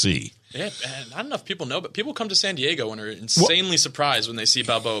much to see. Yeah, and not enough people know, but people come to San Diego and are insanely surprised when they see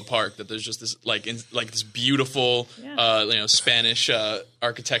Balboa Park that there's just this this beautiful, Spanish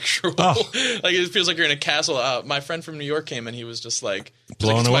architectural. It feels like you're in a castle. My friend from New York came and he was just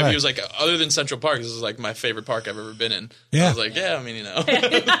blown away. He was like, other than Central Park, this is my favorite park I've ever been in. Yeah. I was like, yeah, I mean, let's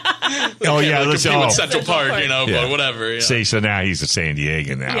compete with Central Park, but whatever. See, so now he's a San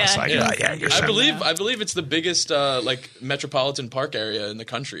Diego now. Yeah. It's like, you're I believe it's the biggest metropolitan park area in the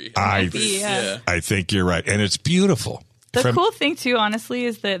country. I think you're right, and it's beautiful. The cool thing too, honestly,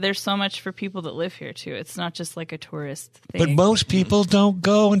 is that there's so much for people that live here too. It's not just like a tourist thing. But most people don't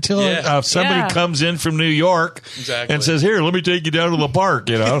go until somebody comes in from New York and says, "Here, let me take you down to the park."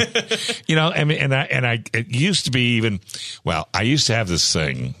 I mean, it used to be even. Well, I used to have this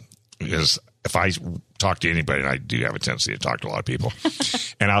thing because if I talk to anybody, and I do have a tendency to talk to a lot of people,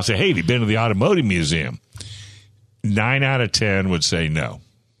 and I'll say, "Hey, have you been to the Automotive Museum?" 9 out of 10 would say no.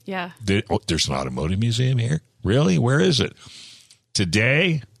 Yeah. There's an automotive museum here? Really? Where is it?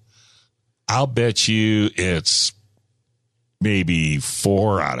 Today, I'll bet you it's maybe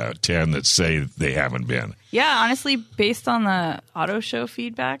 4 out of 10 that say they haven't been. Yeah, honestly, based on the auto show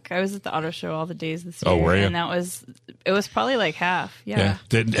feedback, I was at the auto show all the days this year. Oh, were you? And it was probably like half. Yeah.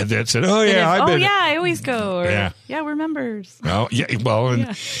 That said, I've been. I always go. Or, yeah, we're members. Oh, yeah. Well,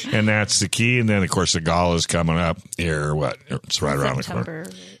 and that's the key. And then, of course, the gala's coming up here. What? It's right around the corner.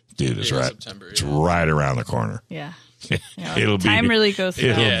 Dude, it's right. September, it's right around the corner. Yeah. Time really goes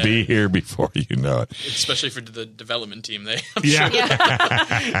fast. It'll be here before you know it. Especially for the development team. We're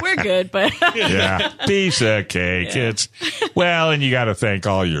good, but piece of cake. Yeah. And you got to thank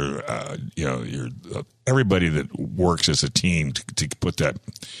all your everybody that works as a team to put that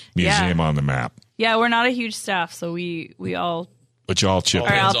museum on the map. Yeah, we're not a huge staff, so we all. But you all chip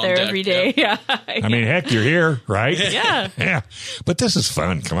are out there every day. Yeah. I mean, heck, you're here, right? Yeah. But this is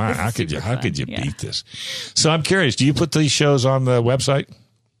fun. Come on, how could you beat this? So I'm curious. Do you put these shows on the website?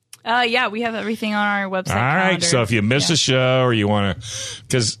 Yeah, we have everything on our website. All right. calendar. So if you miss a show or you want to,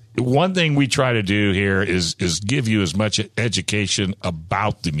 because one thing we try to do here is give you as much education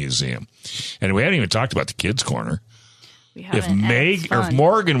about the museum, and we haven't even talked about the Kids Corner. If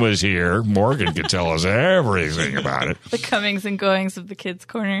Morgan was here, Morgan could tell us everything about it. The comings and goings of the Kids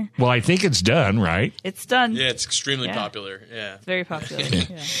Corner. Well, I think it's done, right? It's done. Yeah, it's extremely popular. Yeah, it's very popular.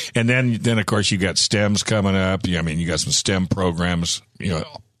 Yeah. And then of course you got STEMs coming up. I mean, you got some STEM programs.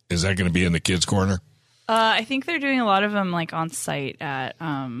 Is that going to be in the Kids Corner? I think they're doing a lot of them on site at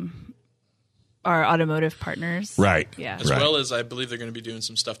our automotive partners. Right. Yeah. As well as I believe they're going to be doing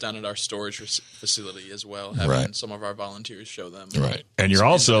some stuff down at our storage facility as well, having some of our volunteers show them. Right. And you're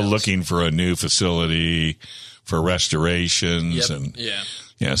also looking for a new facility for restorations. Yep.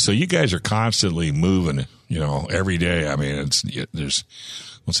 And so you guys are constantly moving, every day. I mean, there's,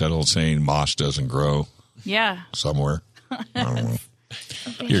 what's that old saying? Moss doesn't grow. Yeah. Somewhere. I don't know.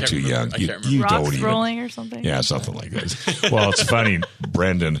 You're too young. You don't Rocks even. rolling or something. Yeah, something like that. Well, it's funny.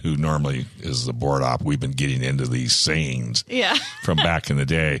 Brendan, who normally is the board op, we've been getting into these sayings from back in the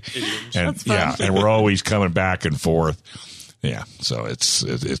day, and and we're always coming back and forth. Yeah, so it's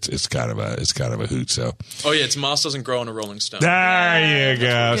kind of a hoot. So it's moss doesn't grow on a rolling stone. There you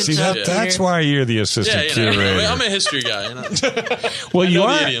go. See, that's why you're the assistant curator. I'm a history guy. You know? Well, you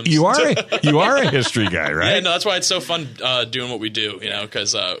are a history guy, right? Yeah, no, that's why it's so fun doing what we do. You know,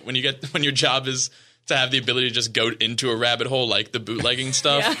 because when your job is to have the ability to just go into a rabbit hole like the bootlegging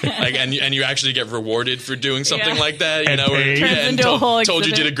stuff, and you actually get rewarded for doing something like that. You know, and told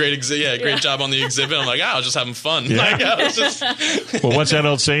you did a great job on the exhibit. I'm like, I was just having fun. Yeah. Like, I was just well, what's that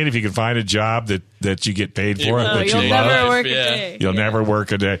old saying? If you can find a job that you get paid for, that you'll you never love, work a day. You'll never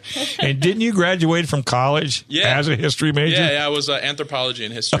work a day. And didn't you graduate from college as a history major? Yeah, I was anthropology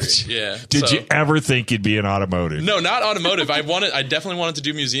and history. Yeah. Did you ever think you'd be in automotive? No, not automotive. I definitely wanted to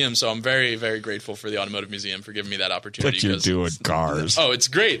do museums, so I'm very, very grateful for the Automotive Museum for giving me that opportunity. But you're doing cars. Oh, it's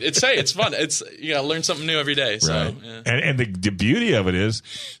great. It's fun. You gotta learn something new every day. So, right. And the beauty of it is,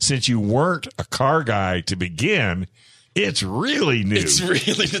 since you weren't a car guy to begin, it's really new. It's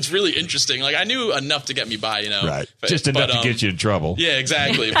really interesting. Like, I knew enough to get me by, you know. Right. Just enough to get you in trouble. Yeah,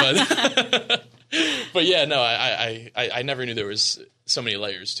 exactly. But but yeah, no, I never knew there was so many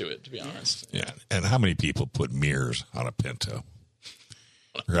layers to it, to be honest. Yeah. And how many people put mirrors on a Pinto?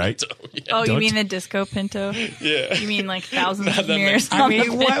 Right? Pinto, yeah. Oh, you mean the disco Pinto? Yeah. You mean like thousands of mirrors? I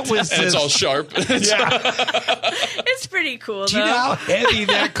mean, what was this? And it's all sharp. It's pretty cool, though. Do you know how heavy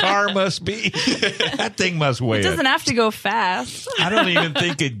that car must be? That thing must weigh. It doesn't have to go fast. I don't even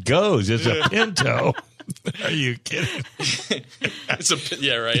think it goes. It's a Pinto. Are you kidding?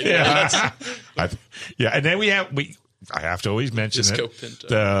 Right. Yeah. And then I have to always mention Disco it.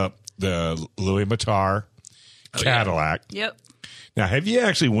 Pinto. The Louis Vuitton Cadillac. Yep. Now, have you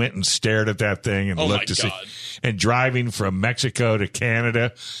actually went and stared at that thing and looked to see? And driving from Mexico to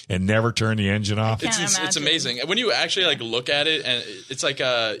Canada and never turn the engine off? It's amazing. When you actually like look at it, and it's like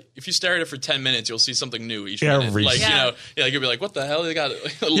if you stare at it for 10 minutes, you'll see something new each minute. Like you know, like you'll be like, "What the hell? They got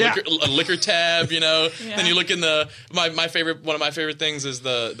a liquor tab," you know. Then you look in one of my favorite things is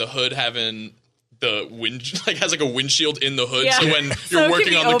the hood having the has like a windshield in the hood, so when you're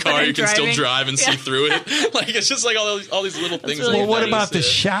working on the car, you can still drive and see through it. Like, it's just like all these little things. Really what about the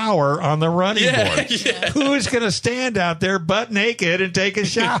shower on the running board? Yeah. Who's going to stand out there butt naked and take a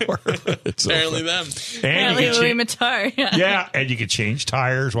shower? Apparently them. Apparently Louis Vuitton. Yeah, and you can change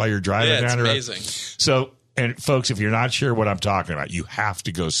tires while you're driving down the road. Amazing. So, and folks, if you're not sure what I'm talking about, you have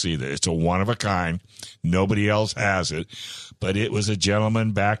to go see this. It's a one of a kind. Nobody else has it. But it was a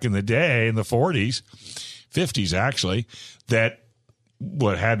gentleman back in the day, in the 40s, 50s actually, that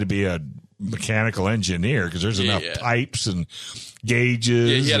had to be a mechanical engineer because there's enough pipes and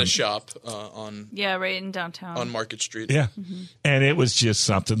gauges. Yeah, he had a shop right in downtown on Market Street. Yeah, and it was just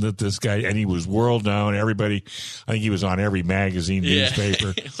something that this guy, and he was world known. Everybody, I think he was on every magazine,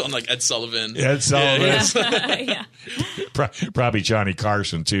 newspaper. On like Ed Sullivan. Yeah. Probably Johnny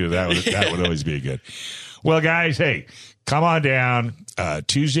Carson too. That would always be good. Well, guys, hey. Come on down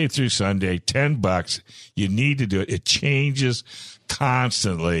Tuesday through Sunday, $10. You need to do it. It changes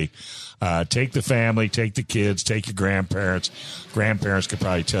constantly. Take the family, take the kids, take your grandparents. Grandparents could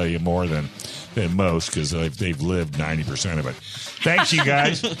probably tell you more than most because they've lived 90% of it. Thanks, you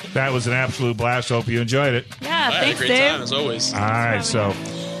guys. That was an absolute blast. Hope you enjoyed it. Yeah, thanks, Dave. Great time as always. All right, so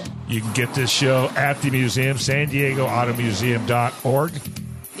you can get this show at the museum, San Diego Automuseum.org.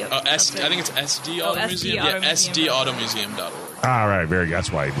 Yep, I think it's SD Auto Museum. Yeah, SDAutomuseum.org. All right, very good.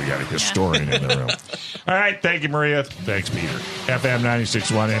 That's why we got a historian in the room. All right, thank you, Maria. Thanks, Peter. FM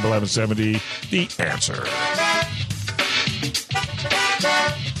 96.1 and 1170, The Answer.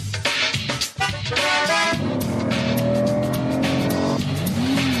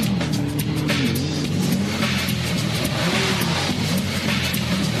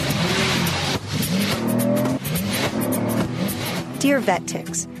 Dear Vet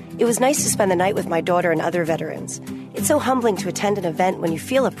Ticks, it was nice to spend the night with my daughter and other veterans. It's so humbling to attend an event when you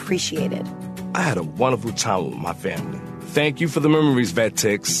feel appreciated. I had a wonderful time with my family. Thank you for the memories, Vet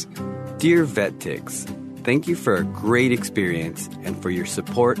Ticks. Dear Vet Ticks, thank you for a great experience and for your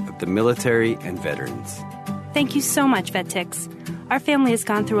support of the military and veterans. Thank you so much, Vet Ticks. Our family has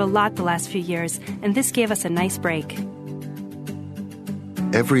gone through a lot the last few years, and this gave us a nice break.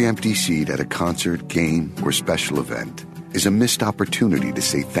 Every empty seat at a concert, game, or special event is a missed opportunity to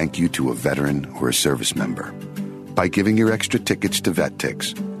say thank you to a veteran or a service member. By giving your extra tickets to Vet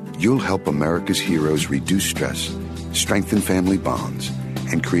Ticks, you'll help America's heroes reduce stress, strengthen family bonds,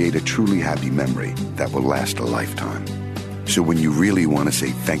 and create a truly happy memory that will last a lifetime. So when you really want to say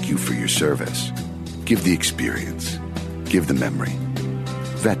thank you for your service, give the experience. Give the memory.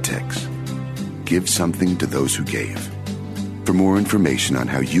 VetTex. Give something to those who gave. For more information on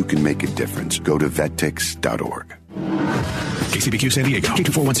how you can make a difference, go to vettex.org. KCBQ San Diego,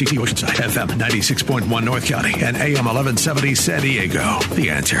 K241CC Oceanside, FM 96.1 North County, and AM 1170 San Diego. The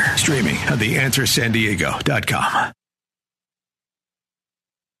Answer. Streaming at theanswersandiego.com.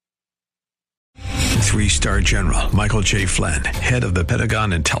 3-star General Michael J. Flynn, head of the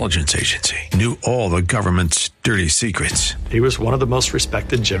Pentagon Intelligence Agency, knew all the government's dirty secrets. He was one of the most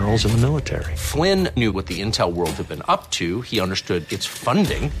respected generals in the military. Flynn knew what the intel world had been up to. He understood its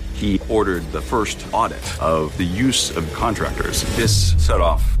funding. He ordered the first audit of the use of contractors. This set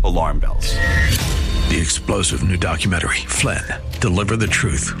off alarm bells. The explosive new documentary, Flynn, Deliver the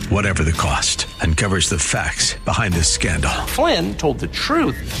Truth, Whatever the Cost, uncovers the facts behind this scandal. Flynn told the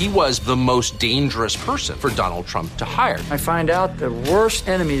truth. He was the most dangerous person for Donald Trump to hire. I find out the worst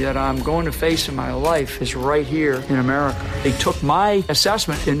enemy that I'm going to face in my life is right here in America. They took my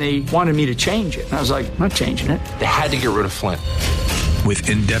assessment and they wanted me to change it. And I was like, I'm not changing it. They had to get rid of Flynn. With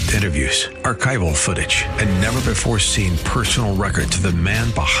in-depth interviews, archival footage, and never-before-seen personal records of the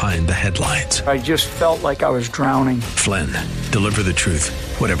man behind the headlines. I just felt like I was drowning. Flynn, Deliver the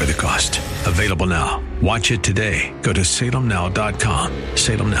Truth, Whatever the Cost. Available now. Watch it today. Go to salemnow.com.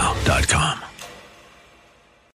 salemnow.com.